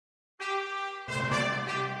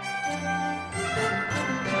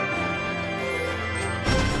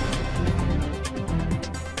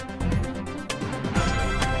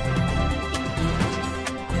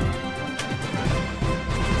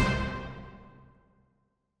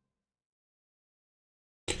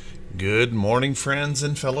Good morning, friends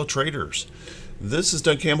and fellow traders. This is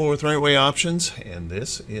Doug Campbell with Right Way Options, and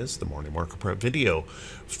this is the Morning Market Prep video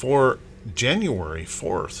for January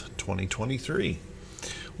 4th, 2023.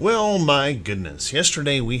 Well, my goodness,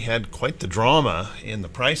 yesterday we had quite the drama in the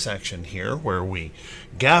price action here where we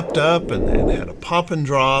gapped up and then had a pop and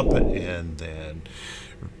drop and then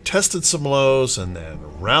tested some lows and then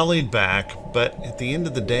rallied back, but at the end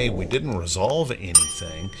of the day we didn't resolve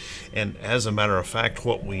anything. And as a matter of fact,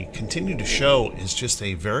 what we continue to show is just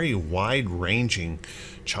a very wide-ranging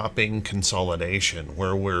chopping consolidation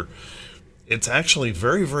where it's actually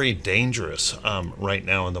very dangerous right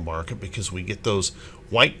now in the market, because we get those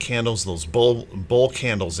white candles, those bull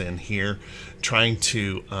candles in here trying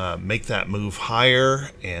to make that move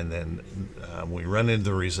higher, and then we run into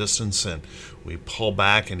the resistance and we pull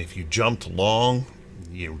back, and if you jumped long,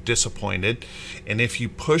 you're disappointed. And if you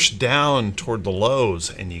push down toward the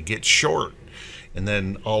lows and you get short, and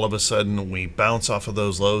then all of a sudden we bounce off of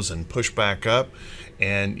those lows and push back up,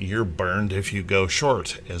 and you're burned if you go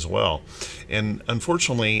short as well. And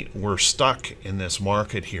unfortunately, we're stuck in this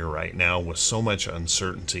market here right now with so much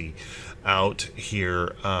uncertainty out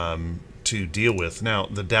here to deal with. Now,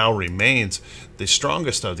 the Dow remains the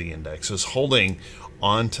strongest of the indexes, holding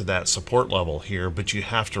on to that support level here, but you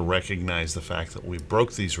have to recognize the fact that we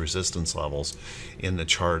broke these resistance levels in the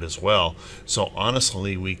chart as well. So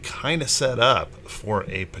honestly, we kind of set up for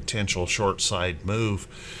a potential short side move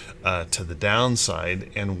to the downside,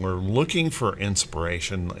 and we're looking for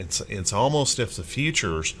inspiration. It's almost if the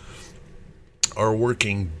futures are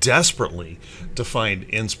working desperately to find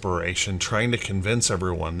inspiration, trying to convince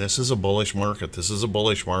everyone this is a bullish market, this is a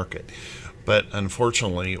bullish market. But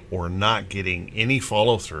unfortunately, we're not getting any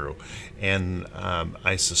follow-through, and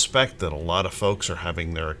I suspect that a lot of folks are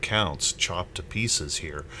having their accounts chopped to pieces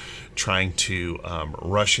here, trying to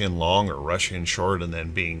rush in long or rush in short, and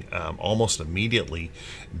then being almost immediately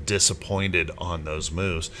disappointed on those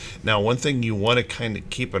moves. Now, one thing you want to kind of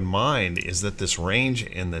keep in mind is that this range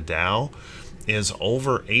in the Dow is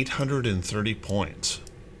over 830 points.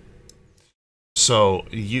 So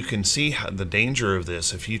you can see the danger of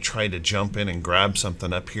this if you try to jump in and grab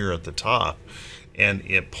something up here at the top and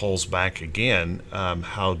it pulls back again,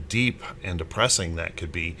 how deep and depressing that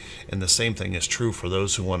could be. And the same thing is true for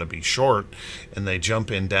those who want to be short and they jump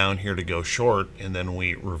in down here to go short, and then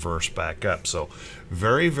we reverse back up. So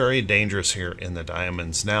very dangerous here in the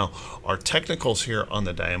diamonds. Now, our technicals here on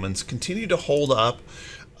the diamonds continue to hold up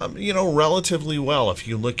relatively well. If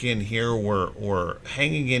you look in here, we're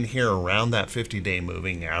hanging in here around that 50-day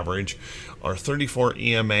moving average. Our 34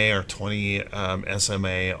 EMA, our 20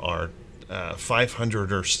 SMA, our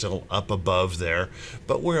 500 are still up above there,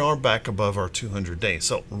 but we are back above our 200-day,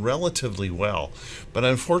 so relatively well. But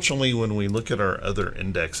unfortunately, when we look at our other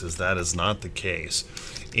indexes, that is not the case.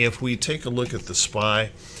 If we take a look at the SPY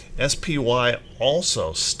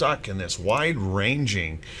also stuck in this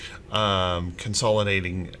wide-ranging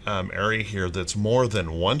consolidating area here that's more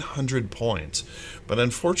than 100 points. But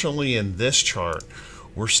unfortunately, in this chart,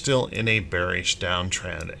 we're still in a bearish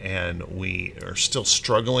downtrend, and we are still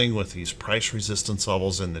struggling with these price resistance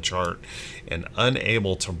levels in the chart and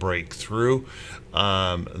unable to break through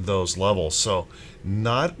those levels. So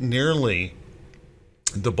not nearly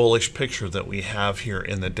the bullish picture that we have here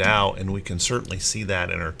in the Dow, and we can certainly see that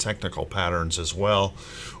in our technical patterns as well,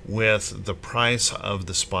 with the price of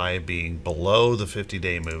the SPY being below the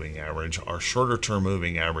 50-day moving average. Our shorter term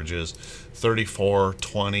moving averages 34,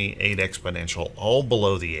 20, 8 exponential, all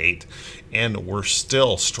below the 8, and we're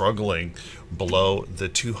still struggling below the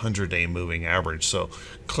 200-day moving average. So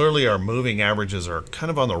clearly our moving averages are kind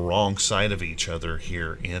of on the wrong side of each other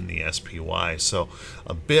here in the SPY. So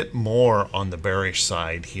a bit more on the bearish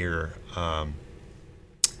side here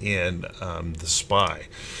in the SPY.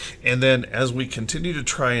 And then as we continue to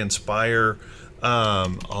try and inspire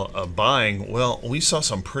buying, well, we saw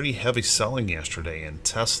some pretty heavy selling yesterday in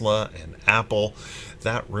Tesla and Apple.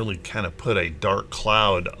 That really kind of put a dark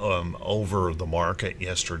cloud over the market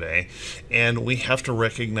yesterday, and we have to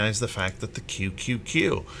recognize the fact that the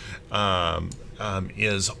QQQ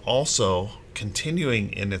is also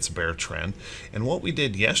continuing in its bear trend. And what we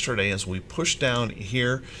did yesterday is we pushed down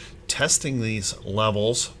here, testing these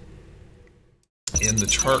levels in the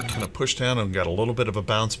chart, kind of pushed down and got a little bit of a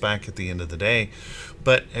bounce back at the end of the day.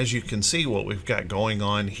 But as you can see, what we've got going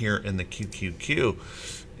on here in the QQQ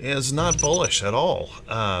is not bullish at all.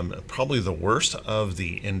 Probably the worst of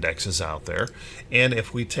the indexes out there. And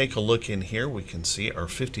if we take a look in here, we can see our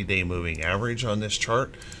 50-day moving average on this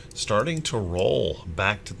chart starting to roll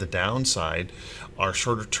back to the downside. Our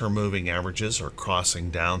shorter term moving averages are crossing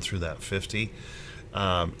down through that 50.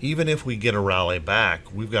 Even if we get a rally back,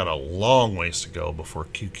 we've got a long ways to go before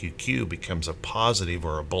QQQ becomes a positive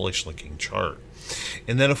or a bullish looking chart.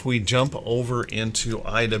 And then if we jump over into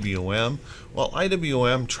IWM, well,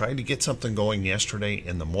 IWM tried to get something going yesterday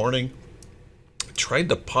in the morning, tried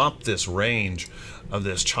to pop this range of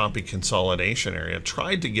this choppy consolidation area,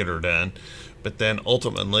 tried to get her done, but then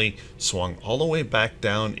ultimately swung all the way back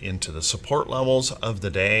down into the support levels of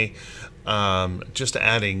the day, just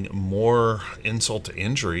adding more insult to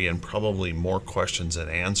injury and probably more questions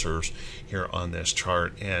and answers here on this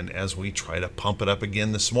chart. And as we try to pump it up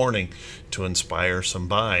again this morning to inspire some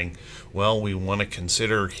buying, well, we want to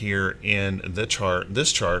consider here in the chart,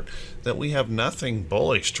 this chart, that we have nothing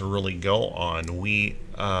bullish to really go on. We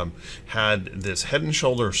had this head and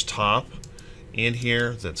shoulders top in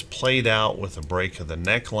here that's played out with a break of the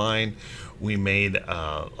neckline. We made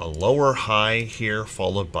a lower high here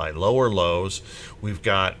followed by lower lows. We've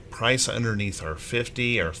got price underneath our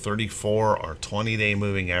 50, our 34, our 20-day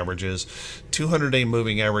moving averages. 200-day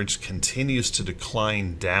moving average continues to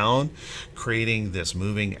decline down, creating this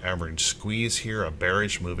moving average squeeze here, a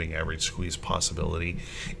bearish moving average squeeze possibility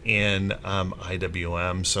in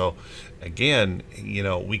IWM. So again, you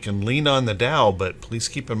know, we can lean on the Dow, but please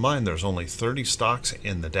keep in mind there's only 30 stocks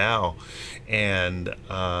in the Dow, and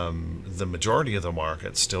the majority of the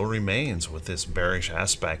market still remains with this bearish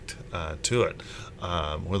aspect to it,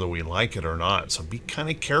 whether we like it or not. So be kind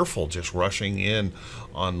of careful just rushing in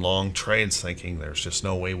on long trades thinking there's just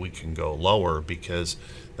no way we can go lower, because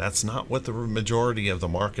that's not what the majority of the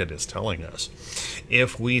market is telling us.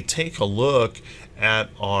 If we take a look at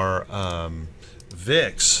our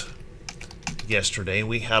VIX yesterday,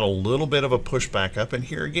 we had a little bit of a pushback up, and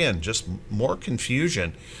here again, just more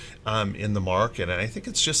confusion in the market. And I think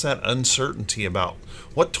it's just that uncertainty about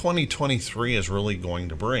what 2023 is really going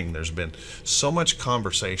to bring. There's been so much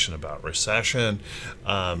conversation about recession.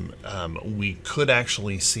 We could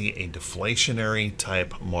actually see a deflationary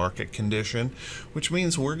type market condition, which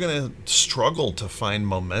means we're going to struggle to find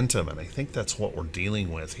momentum. And I think that's what we're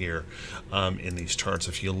dealing with here in these charts.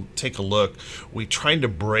 If you take a look, we tried to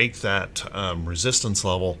break that resistance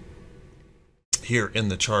level here in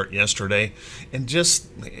the chart yesterday and just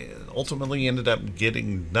ultimately ended up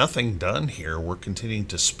getting nothing done here. We're continuing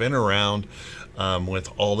to spin around with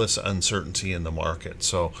all this uncertainty in the market.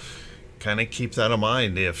 So kind of keep that in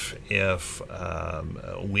mind. If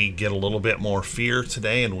we get a little bit more fear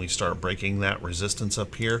today and we start breaking that resistance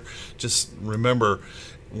up here, just remember,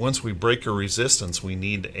 once we break a resistance, we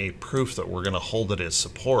need a proof that we're going to hold it as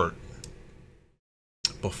support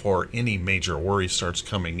before any major worry starts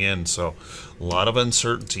coming in. So a lot of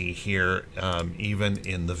uncertainty here, even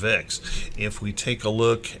in the VIX. If we take a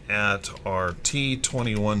look at our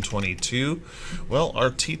T2122, well,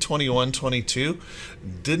 our T2122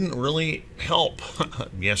 didn't really help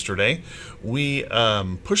yesterday. We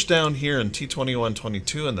pushed down here in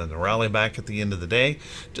T2122, and then the rally back at the end of the day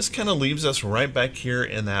just kind of leaves us right back here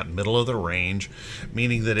in that middle of the range,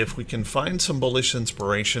 meaning that if we can find some bullish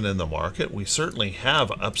inspiration in the market, we certainly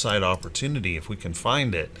have upside opportunity if we can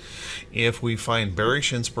find it. If we find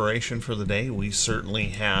bearish inspiration for the day, we certainly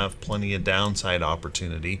have plenty of downside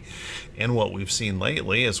opportunity. And what we've seen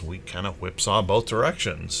lately is we kind of whipsaw both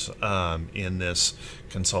directions in this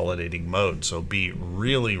consolidating mode. So be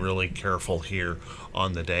really, really careful here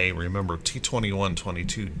on the day. Remember,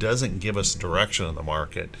 T2122 doesn't give us direction of the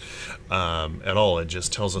market at all. It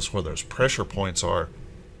just tells us where those pressure points are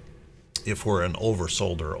if we're in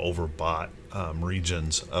oversold or overbought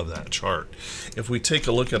regions of that chart. If we take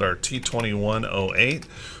a look at our T2108,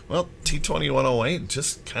 well, T2108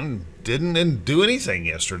 just kind of didn't do anything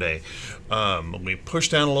yesterday. We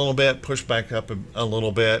pushed down a little bit, pushed back up a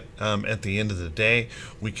little bit. At the end of the day,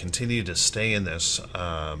 we continue to stay in this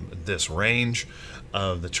this range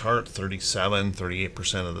of the chart.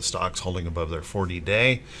 38% of the stocks holding above their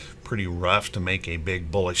 40-day. Pretty rough to make a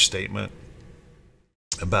big bullish statement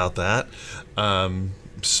about that.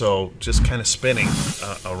 So just kind of spinning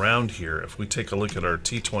around here. If we take a look at our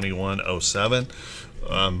T2107,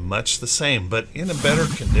 much the same, but in a better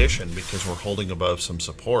condition because we're holding above some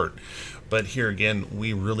support. But here again,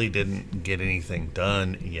 we really didn't get anything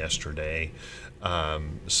done yesterday.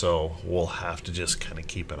 So we'll have to just kind of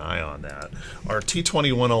keep an eye on that. Our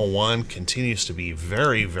T2101 continues to be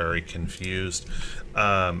very, very confused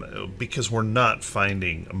because we're not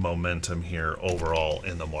finding momentum here overall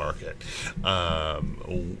in the market.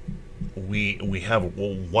 We have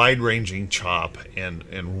a wide-ranging chop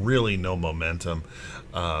and really no momentum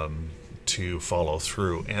to follow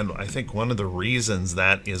through. And I think one of the reasons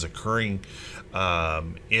that is occurring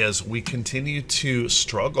is we continue to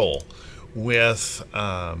struggle with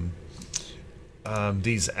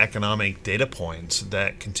these economic data points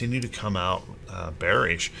that continue to come out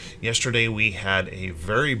bearish. Yesterday we had a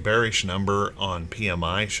very bearish number on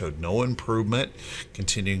PMI, showed no improvement,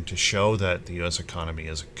 continuing to show that the U.S. economy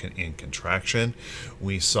is in contraction.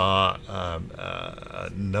 We saw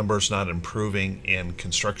numbers not improving in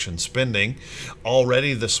construction spending.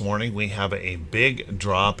 Already this morning we have a big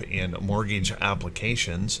drop in mortgage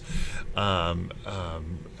applications.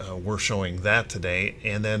 We're showing that today,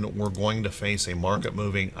 and then we're going to face a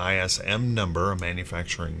market-moving ISM number, a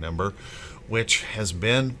manufacturing number, which has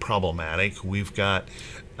been problematic. We've got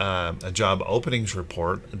a job openings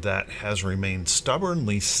report that has remained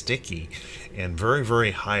stubbornly sticky and very,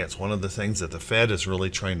 very high. It's one of the things that the Fed is really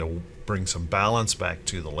trying to bring some balance back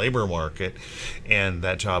to the labor market, and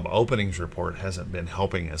that job openings report hasn't been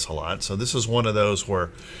helping us a lot. So this is one of those where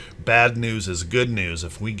bad news is good news.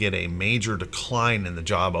 If we get a major decline in the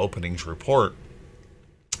job openings report,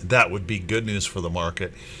 that would be good news for the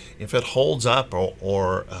market. If it holds up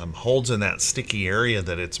or holds in that sticky area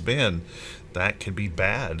that it's been, that could be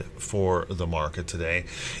bad for the market today.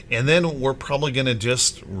 And then we're probably going to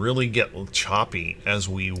just really get choppy as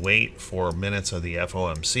we wait for minutes of the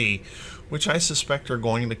FOMC, which I suspect are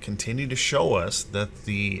going to continue to show us that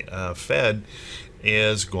the Fed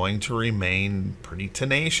is going to remain pretty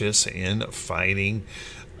tenacious in fighting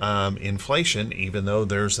inflation, even though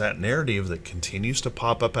there's that narrative that continues to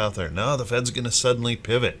pop up out there. No, the Fed's going to suddenly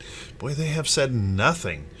pivot. Boy, they have said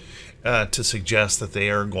nothing to suggest that they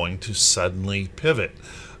are going to suddenly pivot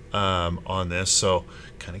on this. So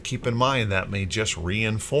kind of keep in mind that may just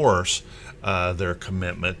reinforce their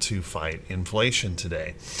commitment to fight inflation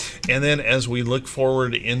today. And then as we look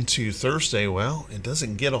forward into Thursday, well, it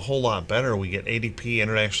doesn't get a whole lot better. We get ADP,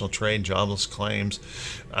 international trade, jobless claims,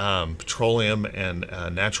 petroleum and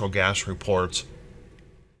natural gas reports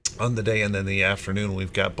on the day, and then the afternoon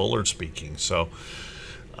we've got Bullard speaking. So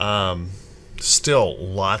still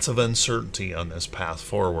lots of uncertainty on this path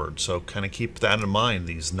forward, so kind of keep that in mind.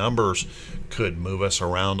 These numbers could move us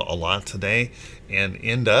around a lot today and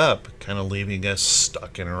end up kind of leaving us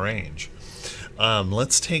stuck in a range.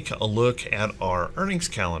 Let's take a look at our earnings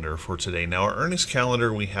calendar for today. Now, our earnings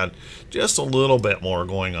calendar, we had just a little bit more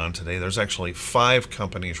going on today. There's actually 5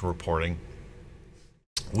 companies reporting.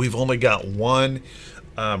 We've only got one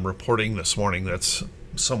reporting this morning that's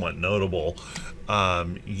somewhat notable.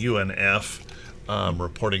 UNF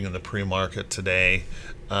reporting in the pre-market today,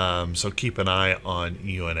 so keep an eye on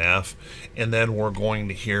UNF. And then we're going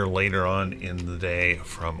to hear later on in the day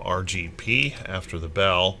from RGP after the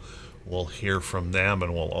bell. We'll hear from them,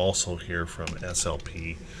 and we'll also hear from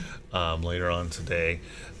SLP later on today.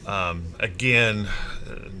 Again,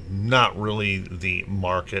 not really the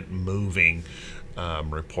market moving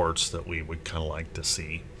reports that we would kind of like to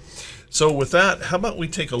see. So with that, how about we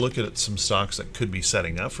take a look at some stocks that could be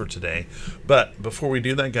setting up for today. But before we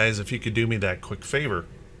do that, guys, if you could do me that quick favor,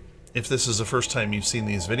 if this is the first time you've seen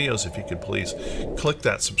these videos, if you could please click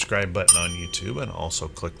that subscribe button on YouTube and also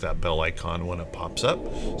click that bell icon when it pops up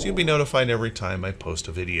so you'll be notified every time I post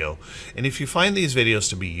a video. And if you find these videos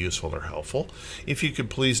to be useful or helpful, if you could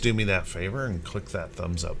please do me that favor and click that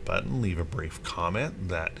thumbs up button, leave a brief comment.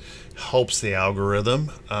 That helps the algorithm.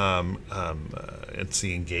 It's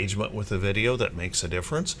the engagement with the video that makes a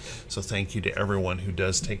difference. So thank you to everyone who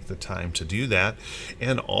does take the time to do that.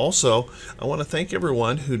 And also, I want to thank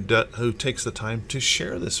everyone who takes the time to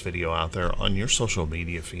share this video out there on your social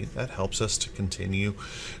media feed. That helps us to continue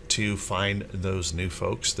to find those new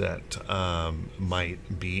folks that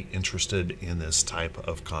might be interested in this type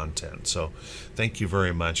of content. So thank you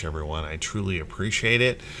very much, everyone. I truly appreciate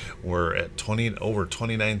it. We're at over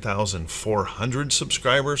 29,400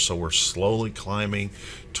 subscribers, so we're slowly climbing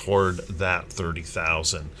toward that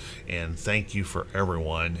 30,000. And thank you for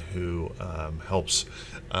everyone who helps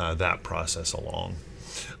that process along.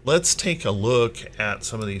 Let's take a look at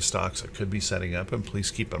some of these stocks that could be setting up, and please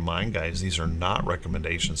keep in mind, guys, these are not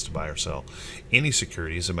recommendations to buy or sell any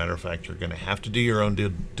security. As a matter of fact, you're going to have to do your own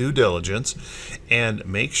due diligence and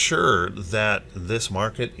make sure that this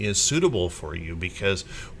market is suitable for you, because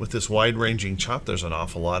with this wide-ranging chop, there's an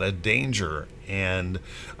awful lot of danger. And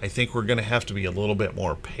I think we're going to have to be a little bit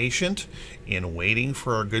more patient in waiting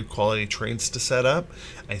for our good quality trades to set up.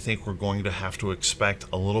 I think we're going to have to expect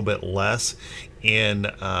a little bit less in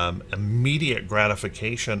immediate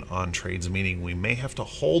gratification on trades, meaning we may have to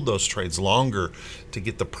hold those trades longer to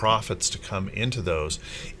get the profits to come into those.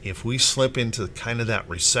 If we slip into kind of that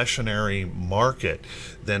recessionary market,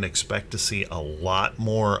 then expect to see a lot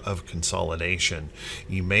more of consolidation.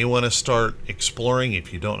 You may want to start exploring,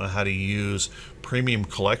 if you don't know how to use premium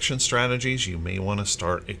collection strategies, you may want to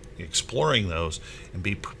start exploring those and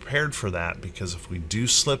be prepared for that, because if we do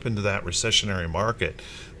slip into that recessionary market,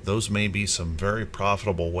 those may be some very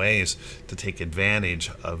profitable ways to take advantage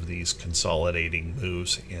of these consolidating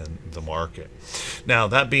moves in the market. Now,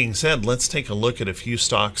 that being said, let's take a look at a few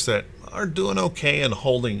stocks that are doing okay and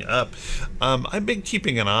holding up. I've been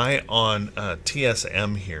keeping an eye on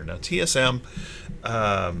TSM here. Now, TSM,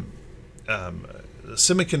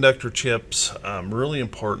 semiconductor chips, really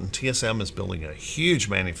important. TSM is building a huge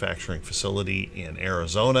manufacturing facility in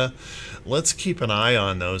Arizona. Let's keep an eye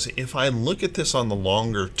on those. If I look at this on the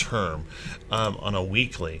longer term, on a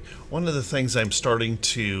weekly, one of the things I'm starting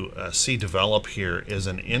to see develop here is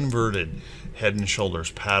an inverted head and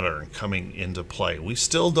shoulders pattern coming into play. We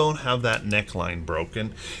still don't have that neckline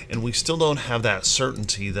broken, and we still don't have that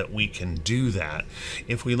certainty that we can do that.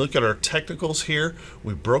 If we look at our technicals here,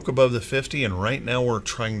 we broke above the 50, and right now we're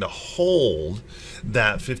trying to hold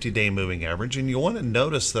that 50-day moving average, and you want to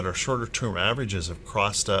notice that our shorter term averages have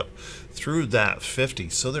crossed up through that 50.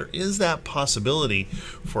 So there is that possibility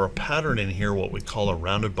for a pattern in here, what we call a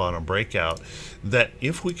rounded bottom breakout, that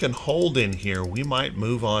if we can hold in here, we might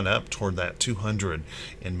move on up toward that 200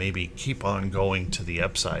 and maybe keep on going to the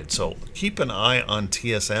upside. So keep an eye on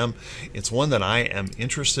TSM. It's one that I am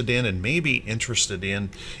interested in, and maybe interested in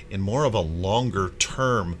more of a longer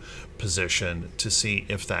term position to see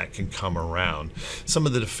if that can come around. Some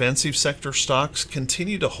of the defensive sector stocks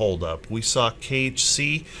continue to hold up. We saw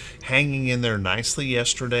KHC hanging in there nicely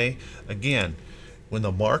yesterday. Again, when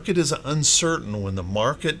the market is uncertain, when the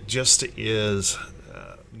market just is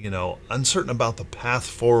uncertain about the path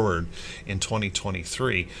forward in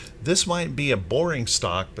 2023, this might be a boring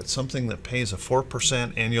stock, but something that pays a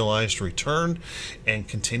 4% annualized return and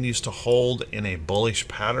continues to hold in a bullish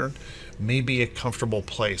pattern may be a comfortable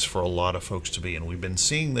place for a lot of folks to be. And we've been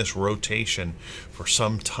seeing this rotation for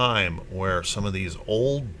some time, where some of these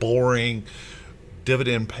old, boring,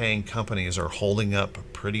 dividend-paying companies are holding up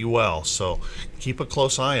pretty well. So keep a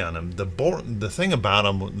close eye on them. The thing about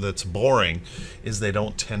them that's boring is they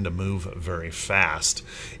don't tend to move very fast,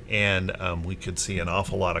 and we could see an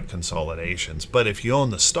awful lot of consolidations. But if you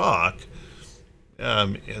own the stock,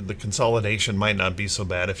 the consolidation might not be so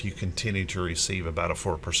bad if you continue to receive about a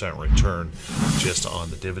 4% return just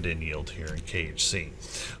on the dividend yield here in KHC.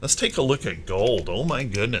 Let's take a look at gold. Oh my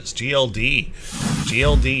goodness, GLD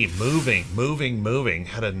moving.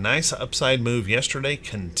 Had a nice upside move yesterday,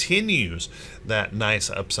 continues that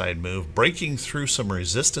nice upside move, breaking through some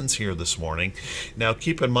resistance here this morning. Now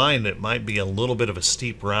keep in mind, it might be a little bit of a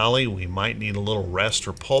steep rally. We might need a little rest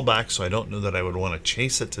or pullback, so I don't know that I would want to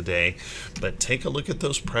chase it today. But take a look at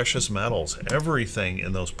those precious metals. Everything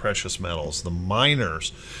in those precious metals, the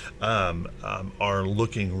miners, are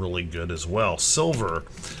looking really good as well. Silver,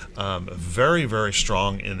 very, very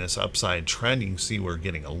strong in this upside trend. You can see we're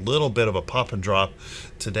getting a little bit of a pop and drop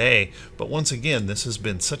today, but once again, this has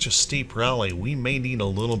been such a steep rally, we may need a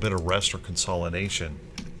little bit of rest or consolidation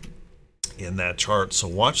in that chart. So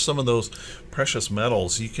watch some of those precious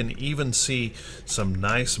metals. You can even see some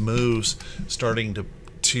nice moves starting to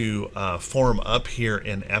form up here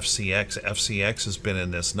in FCX. FCX has been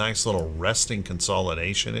in this nice little resting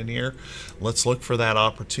consolidation in here. Let's look for that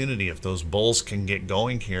opportunity. If those bulls can get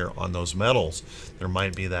going here on those metals, there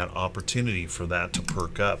might be that opportunity for that to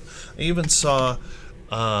perk up. I even saw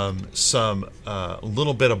some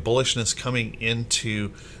little bit of bullishness coming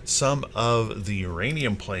into some of the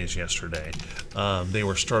uranium plays yesterday. They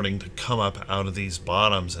were starting to come up out of these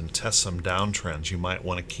bottoms and test some downtrends. You might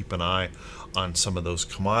want to keep an eye on some of those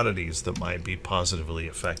commodities that might be positively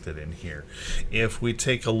affected in here. If we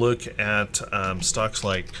take a look at stocks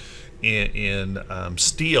like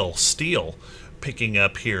steel picking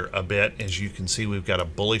up here a bit, as you can see, we've got a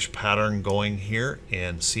bullish pattern going here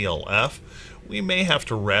in CLF. We may have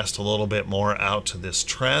to rest a little bit more out to this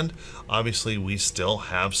trend. Obviously, we still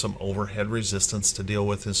have some overhead resistance to deal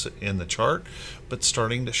with this in the chart, but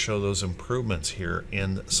starting to show those improvements here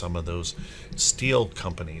in some of those steel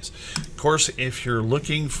companies. Of course, if you're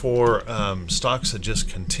looking for stocks that just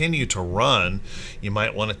continue to run, you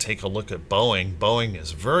might want to take a look at Boeing. Boeing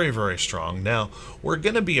is very, very strong. Now, we're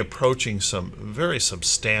going to be approaching some very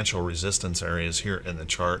substantial resistance areas here in the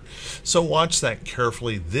chart, so watch that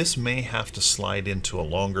carefully. This may have to slide into a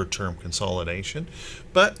longer term consolidation,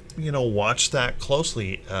 but watch that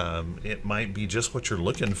closely. It might be just what you're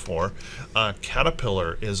looking for.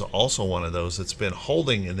 Caterpillar is also one of those that's been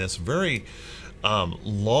holding in this very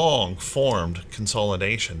long formed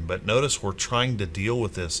consolidation, but notice we're trying to deal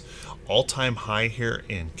with this all-time high here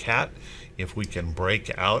in CAT. If we can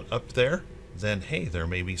break out up there, then hey, there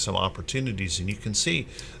may be some opportunities. And you can see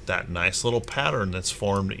that nice little pattern that's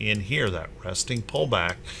formed in here, that resting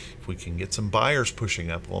pullback. If we can get some buyers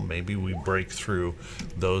pushing up, well, maybe we break through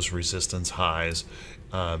those resistance highs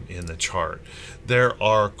in the chart. There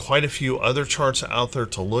are quite a few other charts out there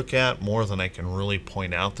to look at, more than I can really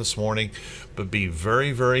point out this morning, but be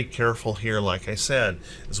very, very careful here. Like I said,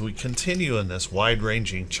 as we continue in this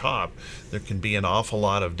wide-ranging chop, there can be an awful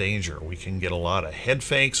lot of danger. We can get a lot of head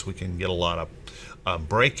fakes, we can get a lot of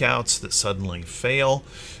breakouts that suddenly fail.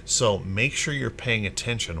 So make sure you're paying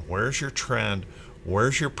attention. Where's your trend?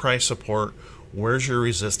 Where's your price support? Where's your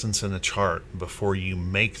resistance in the chart before you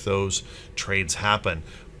make those trades happen?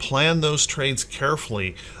 Plan those trades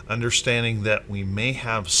carefully, understanding that we may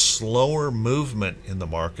have slower movement in the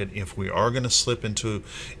market. If we are going to slip into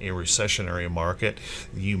a recessionary market,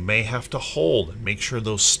 you may have to hold and make sure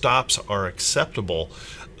those stops are acceptable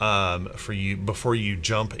for you before you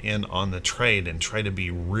jump in on the trade, and try to be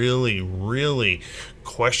really, really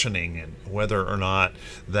questioning whether or not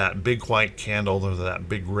that big white candle or that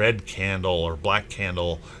big red candle or black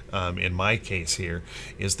candle, in my case here,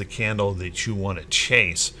 is the candle that you want to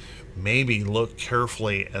chase. Maybe look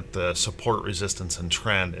carefully at the support, resistance, and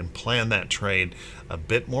trend, and plan that trade a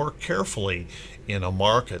bit more carefully in a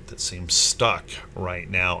market that seems stuck right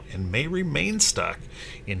now and may remain stuck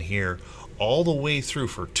in here all the way through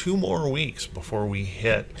for 2 more weeks before we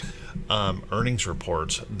hit earnings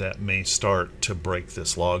reports that may start to break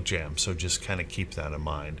this logjam. So just kind of keep that in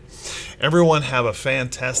mind. Everyone have a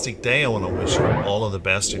fantastic day. I want to wish you all of the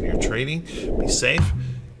best in your trading. Be safe,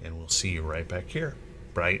 and we'll see you right back here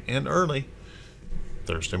bright and early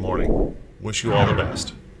Thursday morning. Wish you all the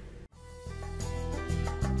best.